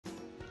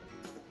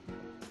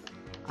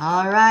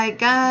Alright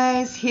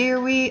guys, here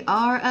we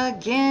are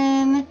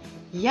again.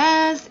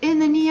 Yes, in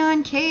the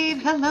Neon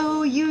Cave.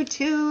 Hello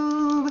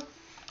YouTube.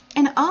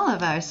 And all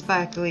of our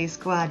Sparklez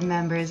Squad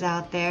members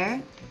out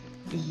there.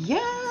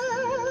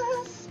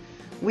 Yes!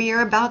 We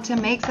are about to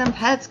make some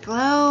pets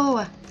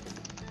glow.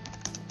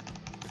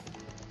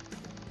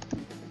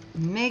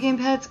 Making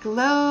pets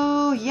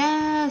glow,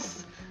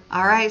 yes!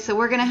 Alright, so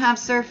we're going to have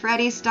Sir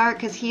Freddy start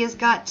because he has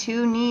got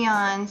 2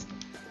 neons.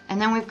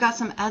 And then we've got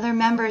some other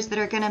members that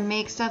are going to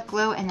make stuff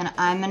glow, and then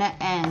I'm going to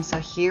end. So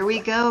here we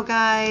go,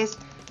 guys.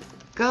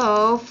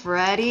 Go,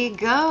 Freddy,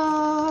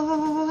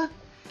 go!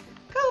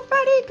 Go,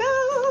 Freddy,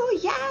 go!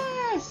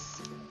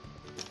 Yes!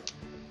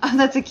 Oh,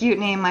 that's a cute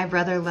name. My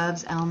brother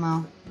loves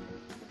Elmo.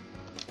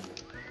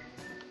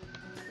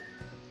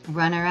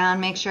 Run around,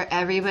 make sure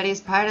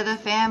everybody's part of the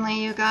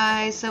family, you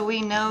guys, so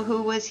we know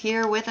who was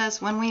here with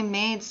us when we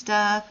made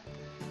stuff.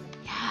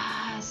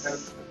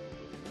 Yes!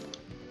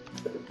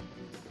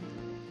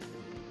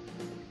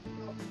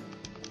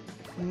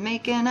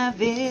 Making a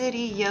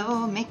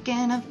video,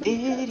 making a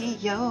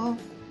video.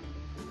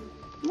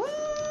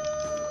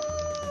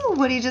 Woo!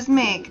 What did you just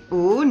make?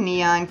 Ooh,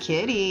 Neon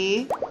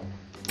Kitty.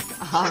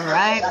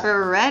 Alright,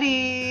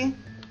 Freddy.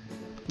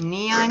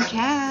 Neon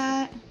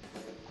Cat.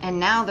 And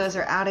now those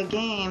are out of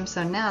game,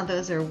 so now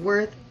those are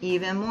worth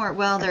even more.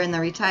 Well, they're in the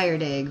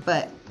retired egg,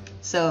 but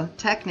so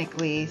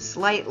technically,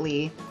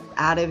 slightly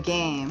out of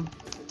game.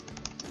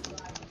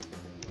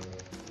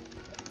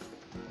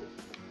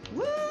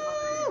 Woo!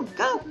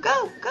 Go,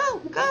 go, go,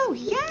 go!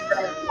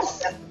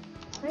 Yes!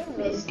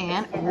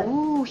 And,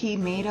 ooh, he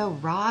made a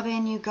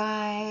Robin, you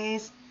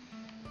guys.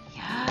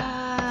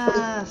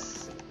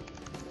 Yes!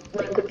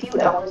 Like a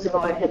few hours ago,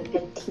 I had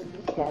 15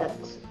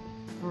 cats.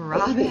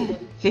 Robin,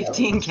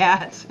 15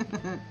 cats.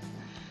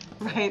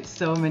 Right,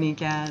 so many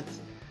cats.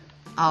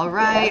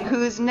 Alright,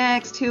 who's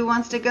next? Who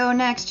wants to go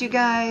next, you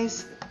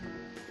guys?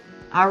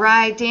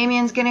 Alright,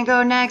 Damien's gonna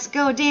go next.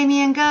 Go,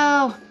 Damien,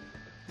 go!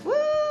 Woo!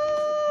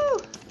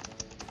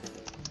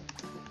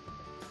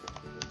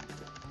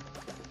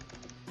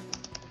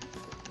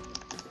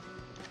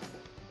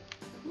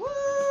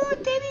 Woo,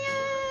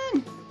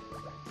 Damien!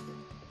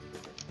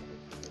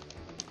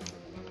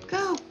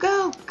 Go,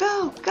 go,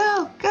 go,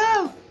 go,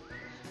 go!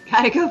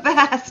 Gotta go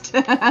fast.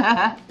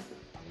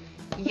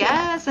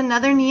 Yes,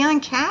 another Neon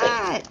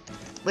Cat.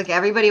 Look,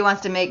 everybody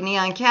wants to make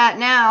Neon Cat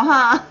now,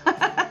 huh?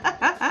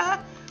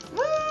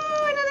 Woo,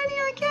 another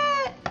Neon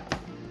Cat.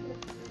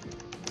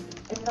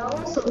 And I'll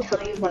also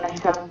tell you when I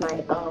have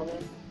my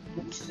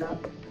stuff.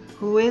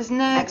 Who is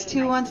next?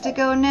 Who wants to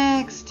go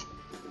next?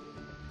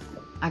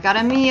 I got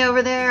a me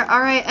over there. All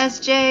right,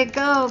 SJ,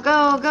 go,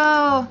 go,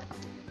 go.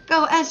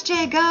 Go,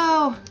 SJ,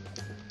 go.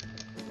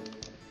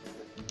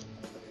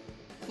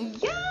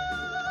 Yeah.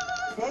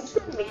 I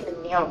actually made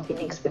a neon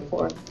phoenix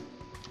before.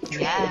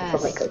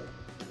 Yes.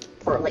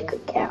 For like a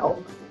cow.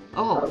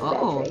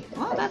 Oh.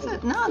 Well,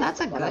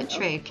 that's a good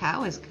trade.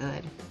 Cow is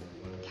good.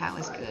 Cow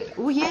is good.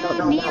 Oh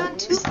yeah, Neon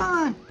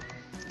Toucan.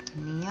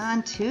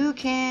 Neon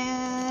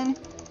Toucan.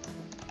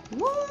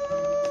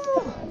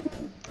 Woo!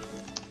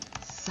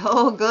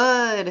 So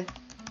good.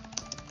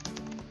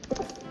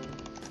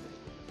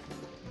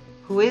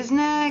 Who is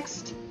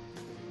next?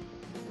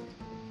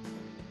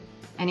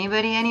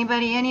 Anybody,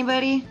 anybody,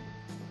 anybody?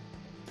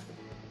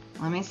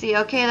 Let me see.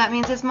 Okay, that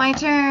means it's my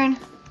turn.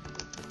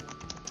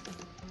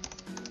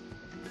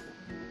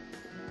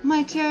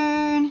 My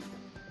turn.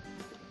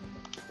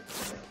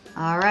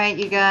 Alright,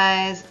 you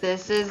guys.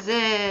 This is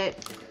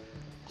it.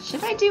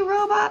 Should I do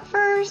robot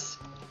first?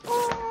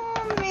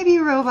 Or maybe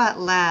robot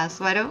last.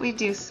 Why don't we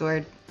do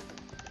sword?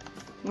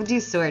 We'll do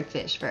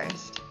swordfish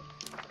first.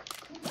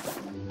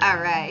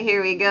 Alright,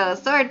 here we go.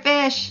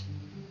 Swordfish.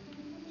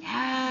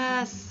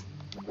 Yes.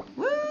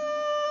 Woo!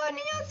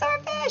 Neon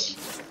swordfish.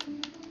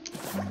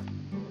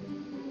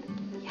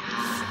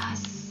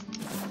 Yes.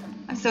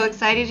 I'm so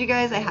excited, you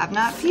guys. I have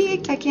not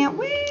peeked. I can't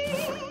wait.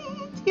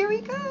 Here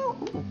we go.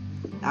 Ooh,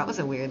 that was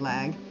a weird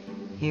lag.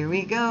 Here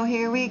we go.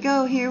 Here we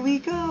go. Here we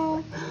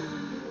go.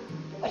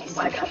 What is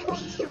it gonna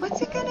be?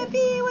 What's it gonna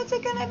be? What's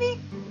it gonna be?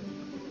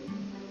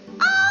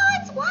 Oh,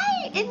 it's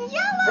white and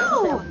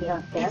yellow.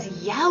 It's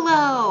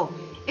yellow.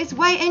 It's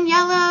white and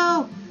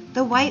yellow.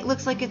 The white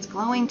looks like it's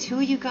glowing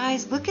too, you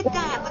guys. Look at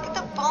that. Look at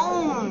the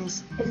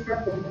bones. Do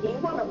you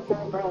want a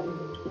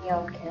full-grown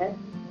neon cat?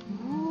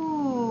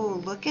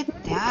 Ooh, look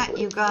at that,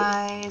 you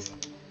guys.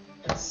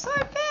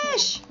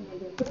 Swordfish.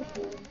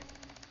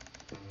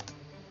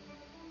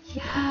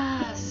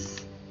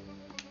 Yes.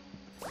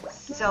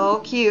 So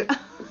cute.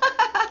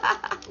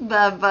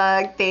 The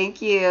bug,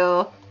 thank you.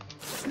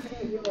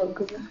 You're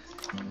welcome.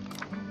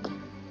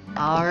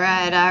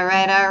 Alright,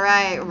 alright,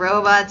 alright.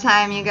 Robot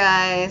time, you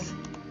guys.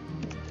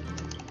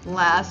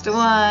 Last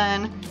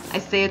one. I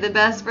saved the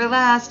best for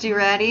last. You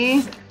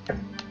ready?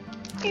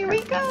 Here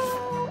we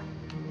go.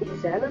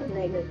 Is that a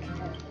mega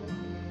cat?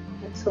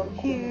 That's so cool.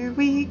 Here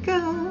we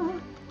go.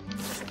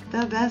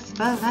 The best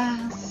for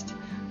last.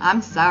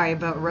 I'm sorry,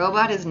 but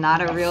robot is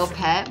not a real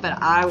pet, but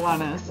I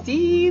want to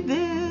see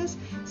this.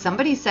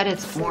 Somebody said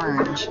it's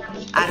orange.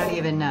 I don't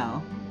even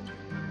know.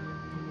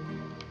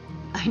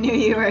 I knew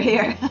you were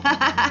here.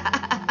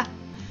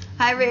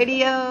 Hi,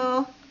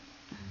 radio.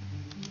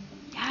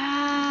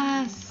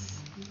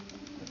 Yes.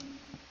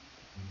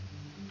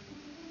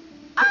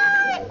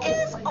 Ah, it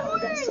is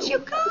orange, you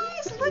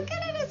guys. Look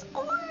at it, it's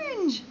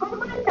orange. Oh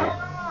my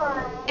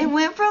god. It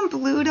went from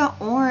blue to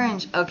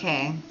orange.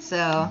 Okay,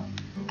 so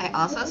I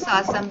also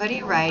saw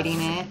somebody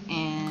riding it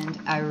and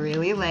I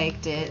really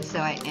liked it, so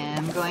I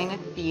am going to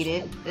feed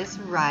it this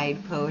ride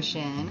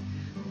potion.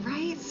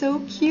 Right? So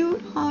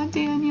cute, huh,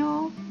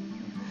 Daniel?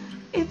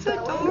 It's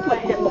adorable.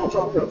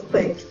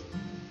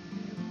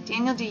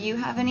 Daniel, do you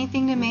have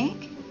anything to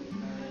make?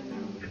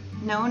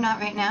 No, not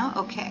right now?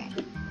 Okay.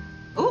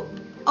 Oh,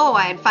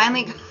 I had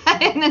finally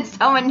got it and then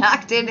someone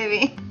knocked into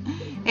me.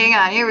 Hang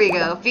on, here we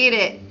go. Feed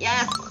it.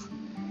 Yes!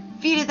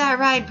 Feed it that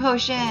ride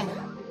potion.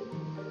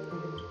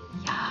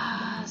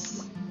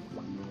 Yes!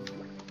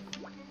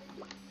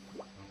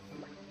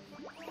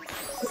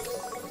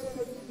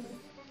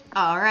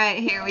 Alright,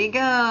 here we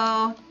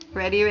go.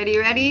 Ready, ready,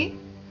 ready?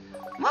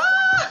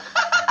 Ah!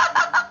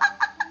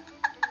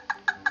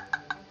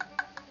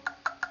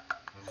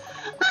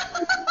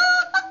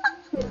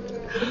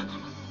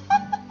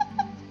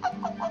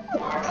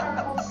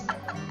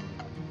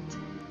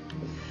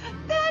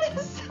 That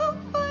is so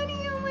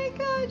funny. Oh my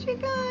god, you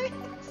guys.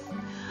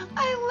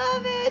 I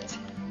love it.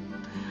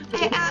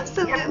 I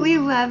absolutely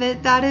love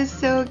it. That is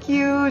so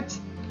cute.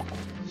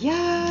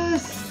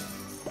 Yes.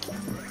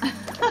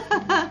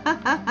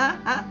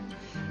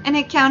 And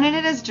it counted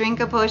it as drink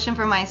a potion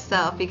for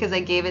myself because I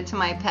gave it to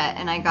my pet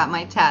and I got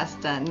my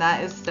task done.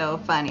 That is so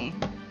funny.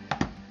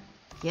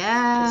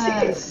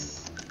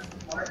 Yes.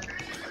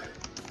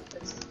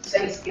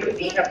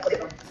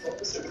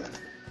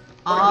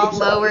 All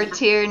lower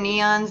tier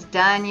neons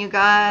done, you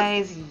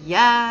guys.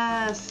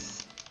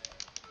 Yes.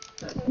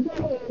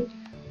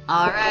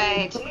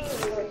 Alright.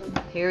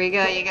 Here we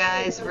go, you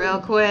guys. Real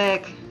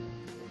quick.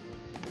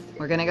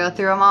 We're gonna go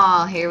through them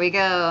all. Here we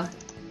go.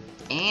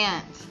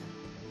 Ant.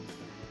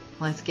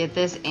 Let's get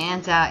this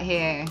ant out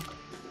here.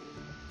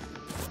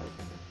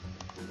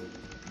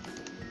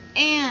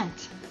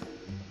 Ant.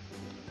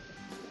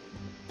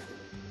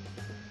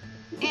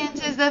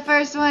 Ant is the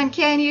first one.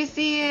 Can you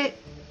see it?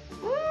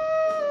 Woo!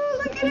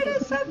 Look at it.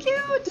 It's so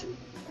cute.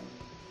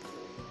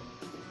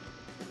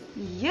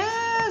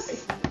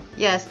 Yes.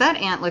 Yes, that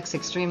ant looks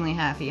extremely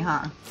happy,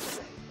 huh?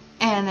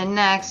 And the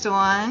next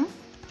one.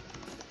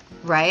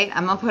 Right?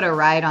 I'm gonna put a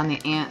ride on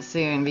the ant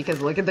soon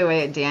because look at the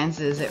way it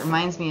dances. It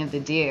reminds me of the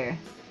deer.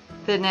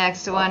 The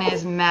next one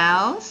is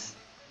mouse.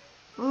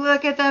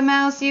 Look at the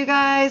mouse, you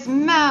guys.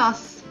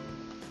 Mouse.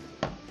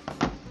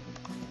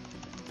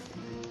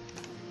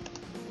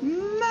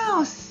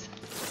 Mouse.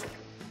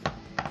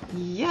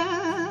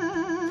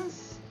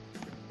 Yes.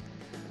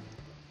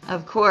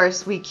 Of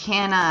course, we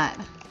cannot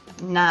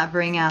not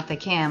bring out the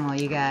camel,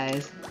 you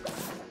guys.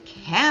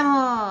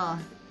 Camel.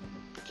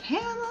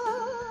 Camel.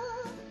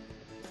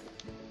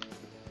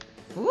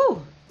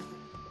 Ooh.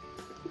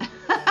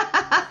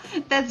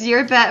 That's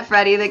your pet,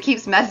 Freddy, that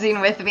keeps messing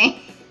with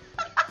me.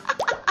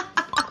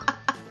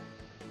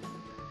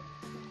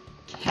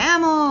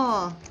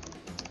 Camel.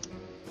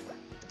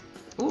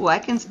 Ooh, I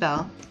can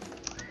spell.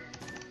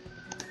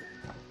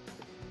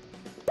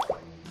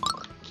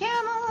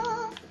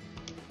 Camel.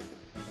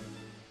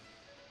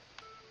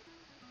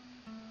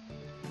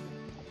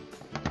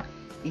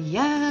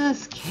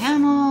 Yes,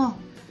 camel.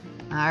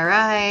 All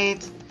right.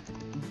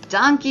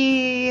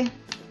 Donkey.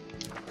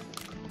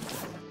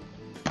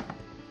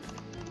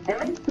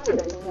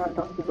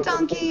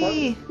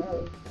 Donkey!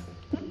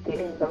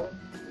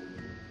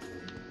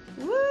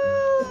 Woo!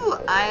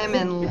 I am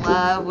in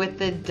love with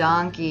the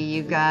donkey,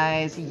 you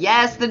guys.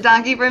 Yes, the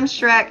donkey from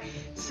Shrek.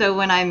 So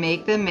when I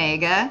make the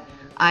mega,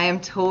 I am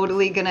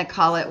totally gonna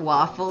call it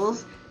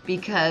Waffles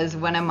because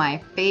one of my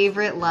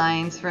favorite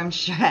lines from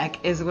Shrek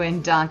is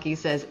when Donkey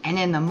says, "And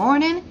in the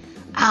morning,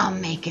 I'm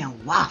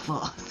making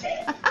waffles."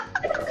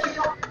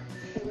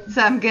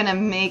 So I'm gonna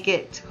make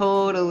it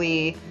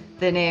totally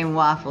the name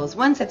Waffles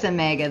once it's a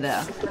mega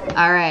though.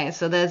 Alright,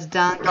 so that's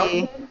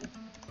Donkey.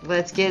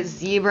 Let's get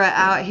Zebra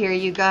out here,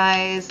 you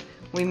guys.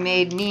 We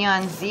made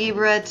Neon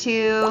Zebra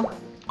too.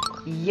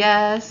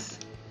 Yes.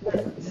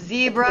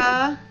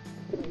 Zebra.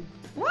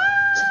 Woo!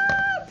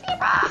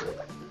 Zebra!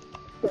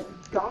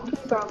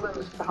 Donkeys are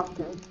little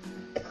donkeys.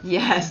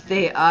 Yes,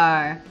 they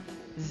are.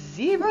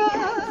 Zebra!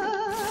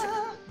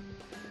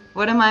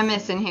 What am I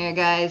missing here,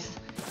 guys?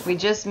 We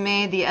just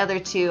made the other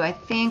two. I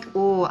think,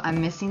 ooh,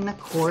 I'm missing the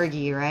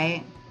Corgi,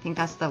 right? I think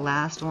that's the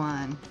last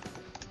one,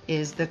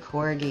 is the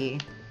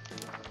Corgi.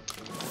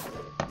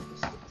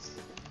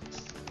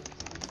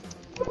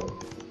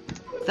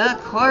 The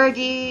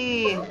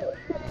Corgi!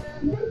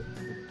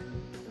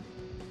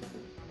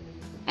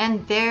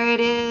 And there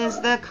it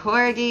is, the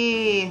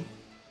Corgi!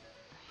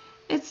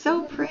 It's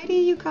so pretty,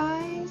 you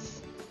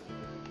guys.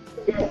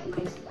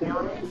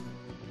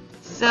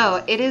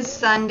 So, it is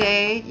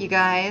Sunday, you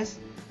guys.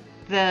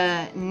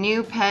 The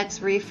new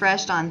pets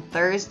refreshed on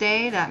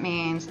Thursday. That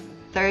means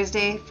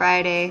Thursday,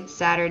 Friday,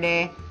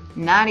 Saturday,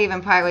 not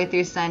even partway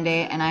through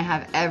Sunday, and I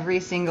have every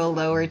single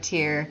lower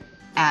tier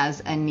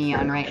as a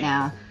neon right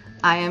now.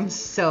 I am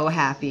so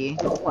happy.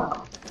 Oh,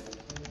 wow.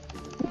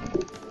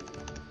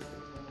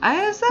 I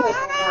am so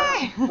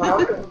happy!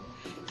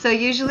 So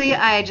usually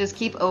I just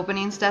keep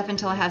opening stuff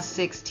until I have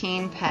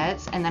 16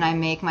 pets, and then I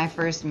make my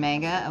first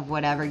mega of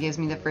whatever gives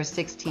me the first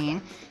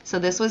 16. So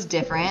this was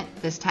different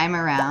this time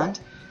around.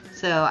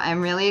 So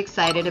I'm really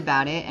excited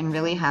about it and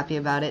really happy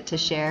about it to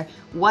share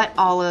what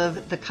all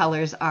of the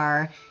colors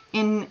are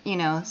in, you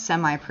know,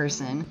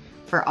 semi-person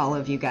for all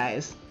of you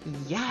guys.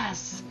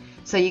 Yes!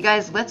 So you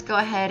guys, let's go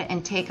ahead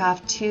and take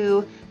off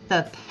to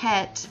the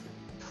pet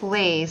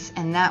place,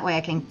 and that way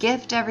I can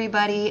gift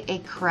everybody a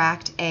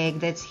cracked egg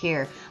that's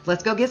here.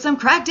 Let's go get some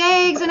cracked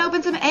eggs and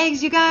open some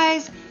eggs, you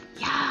guys.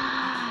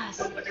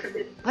 Yes!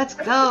 Let's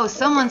go.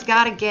 Someone's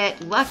got to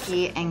get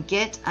lucky and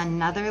get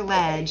another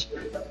ledge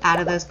out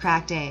of those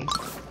cracked eggs.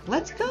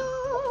 Let's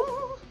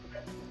go.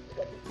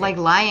 Like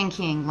Lion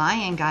King.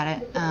 Lion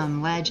got a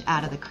ledge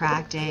out of the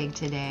cracked egg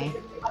today.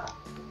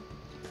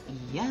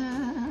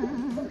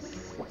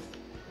 Yes.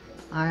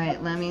 All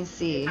right, let me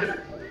see.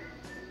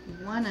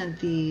 One of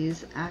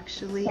these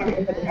actually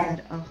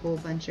had a whole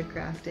bunch of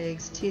cracked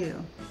eggs too.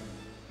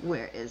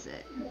 Where is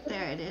it?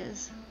 There it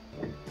is.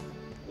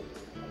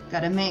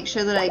 Gotta make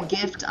sure that I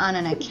gift on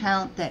an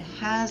account that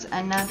has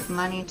enough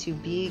money to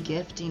be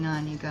gifting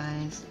on, you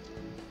guys.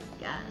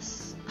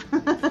 Yes.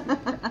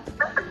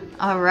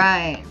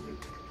 Alright.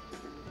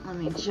 Let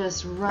me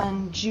just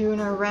run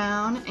June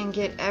around and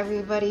get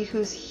everybody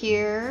who's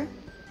here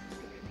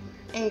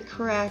a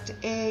cracked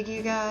egg,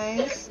 you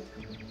guys.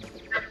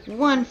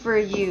 One for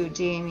you,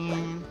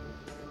 Damien.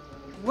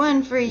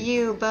 One for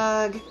you,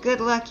 Bug.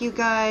 Good luck, you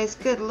guys.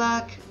 Good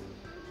luck.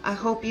 I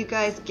hope you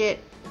guys get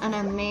an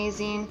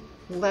amazing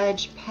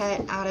ledge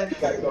pet out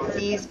of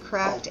these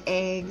cracked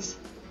eggs.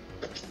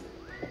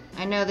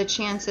 I know the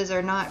chances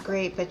are not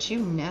great, but you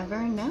never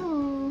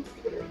know.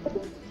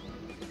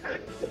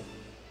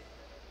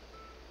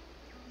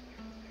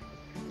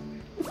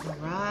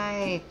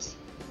 Alright.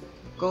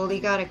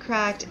 Goldie got a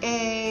cracked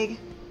egg.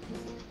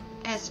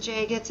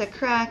 SJ gets a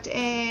cracked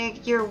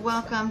egg. You're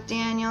welcome,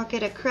 Daniel.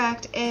 Get a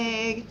cracked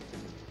egg.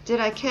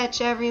 Did I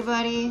catch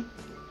everybody?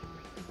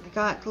 I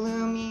got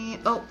Gloomy.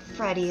 Oh,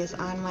 Freddy is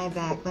on my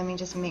back. Let me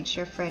just make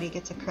sure Freddy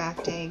gets a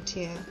cracked egg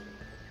too.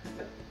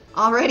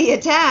 Already a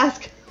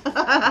task.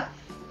 That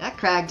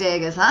cracked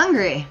egg is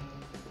hungry.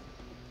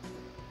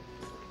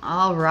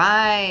 All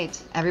right.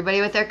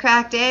 Everybody with their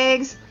cracked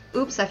eggs?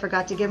 Oops, I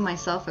forgot to give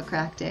myself a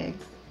cracked egg.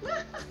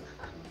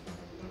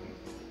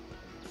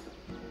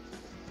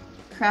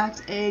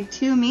 Cracked egg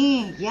to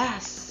me.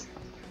 Yes.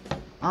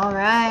 All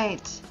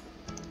right.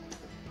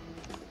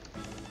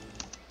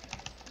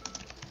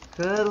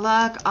 Good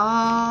luck,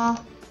 all.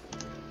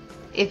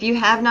 If you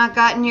have not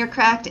gotten your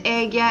cracked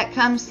egg yet,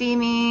 come see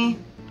me.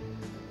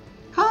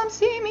 Come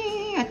see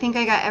me. I think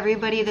I got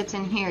everybody that's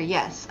in here.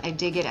 Yes, I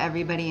did get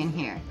everybody in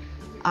here.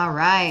 All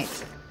right.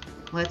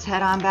 Let's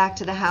head on back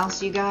to the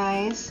house, you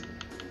guys.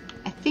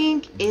 I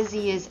think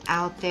Izzy is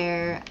out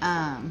there.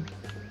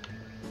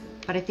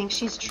 But I think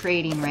she's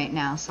trading right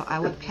now, so I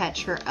would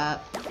catch her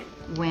up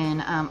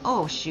when,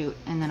 oh shoot,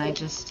 and then I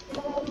just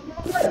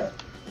put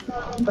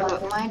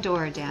my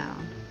door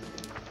down.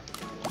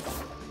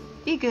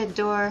 Be good,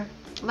 door.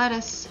 Let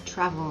us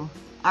travel.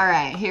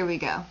 Alright, here we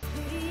go.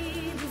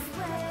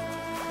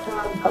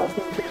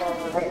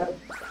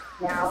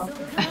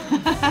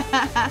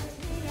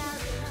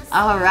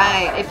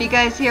 Alright, if you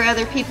guys hear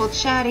other people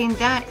chatting,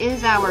 that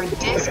is our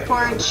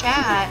Discord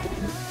chat.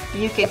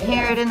 You can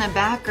hear it in the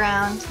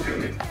background.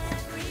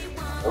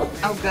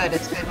 Oh good,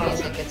 it's good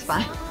music, it's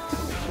fine.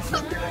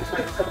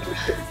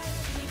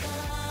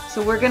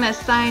 So we're gonna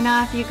sign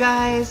off, you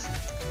guys.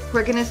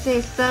 We're gonna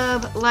say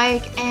sub,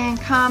 like, and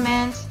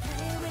comment.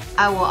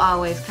 I will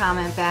always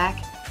comment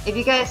back. If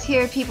you guys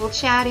hear people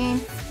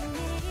chatting,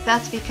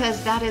 that's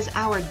because that is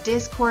our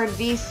Discord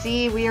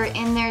VC. We are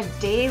in there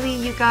daily,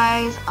 you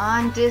guys,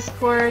 on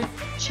Discord,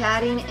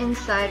 chatting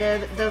inside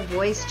of the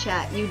voice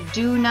chat. You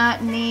do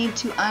not need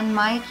to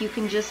unmic, you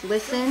can just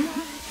listen.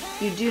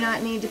 You do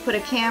not need to put a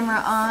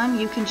camera on,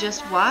 you can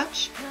just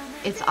watch.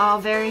 It's all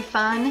very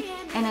fun,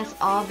 and it's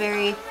all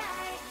very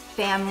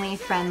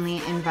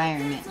family-friendly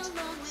environment.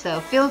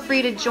 So feel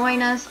free to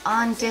join us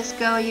on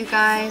Disco, you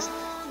guys,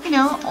 you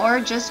know,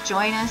 or just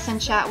join us and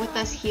chat with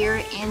us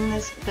here in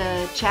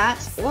the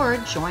chats, or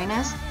join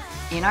us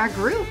in our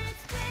group.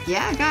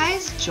 Yeah,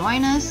 guys,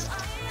 join us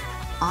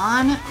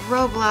on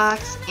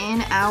Roblox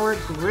in our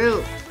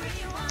group.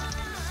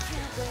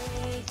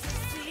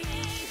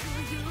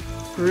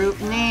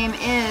 Group name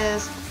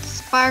is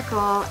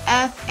Sparkle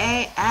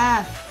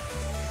FAF.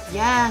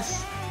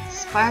 Yes,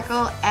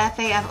 Sparkle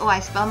FAF. Oh, I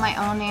spelled my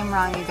own name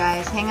wrong, you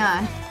guys. Hang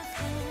on.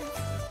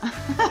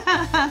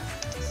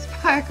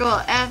 Sparkle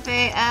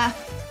FAF.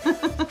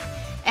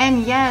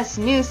 And yes,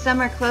 new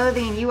summer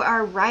clothing. You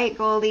are right,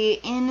 Goldie,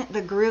 in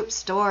the group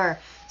store.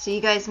 So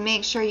you guys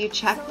make sure you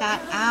check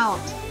that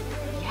out.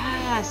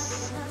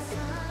 Yes.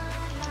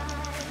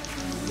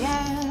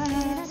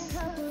 Yes.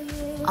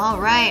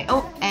 Alright.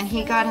 Oh, and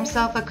he got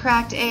himself a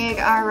cracked egg.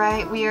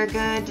 Alright, we are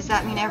good. Does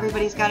that mean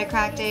everybody's got a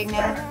cracked egg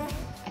now?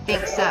 I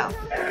think so.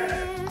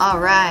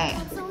 Alright.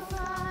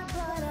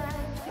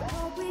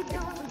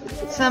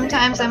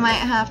 Sometimes I might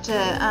have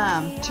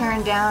to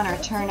turn down or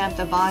turn up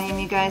the volume,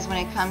 you guys, when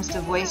it comes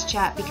to voice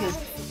chat because,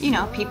 you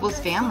know, people's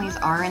families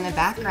are in the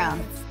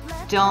background.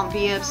 Don't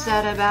be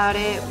upset about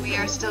it. We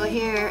are still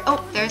here.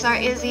 Oh, there's our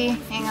Izzy.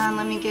 Hang on,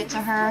 let me get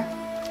to her.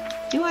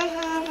 Do I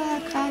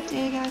have a cracked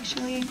egg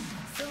actually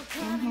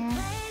in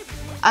here?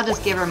 I'll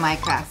just give her my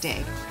cracked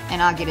egg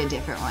and I'll get a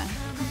different one.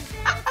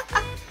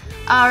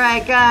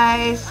 Alright,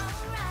 guys.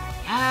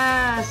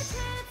 Yes.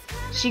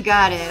 She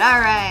got it.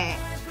 Alright.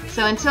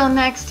 So until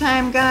next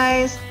time,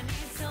 guys,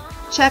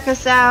 check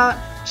us out,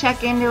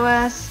 check into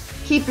us,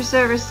 keep your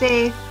server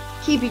safe,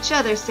 keep each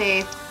other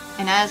safe,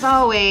 and as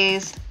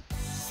always,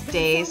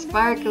 stay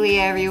sparkly,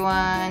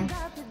 everyone.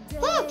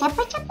 Stay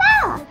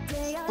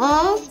sparkly.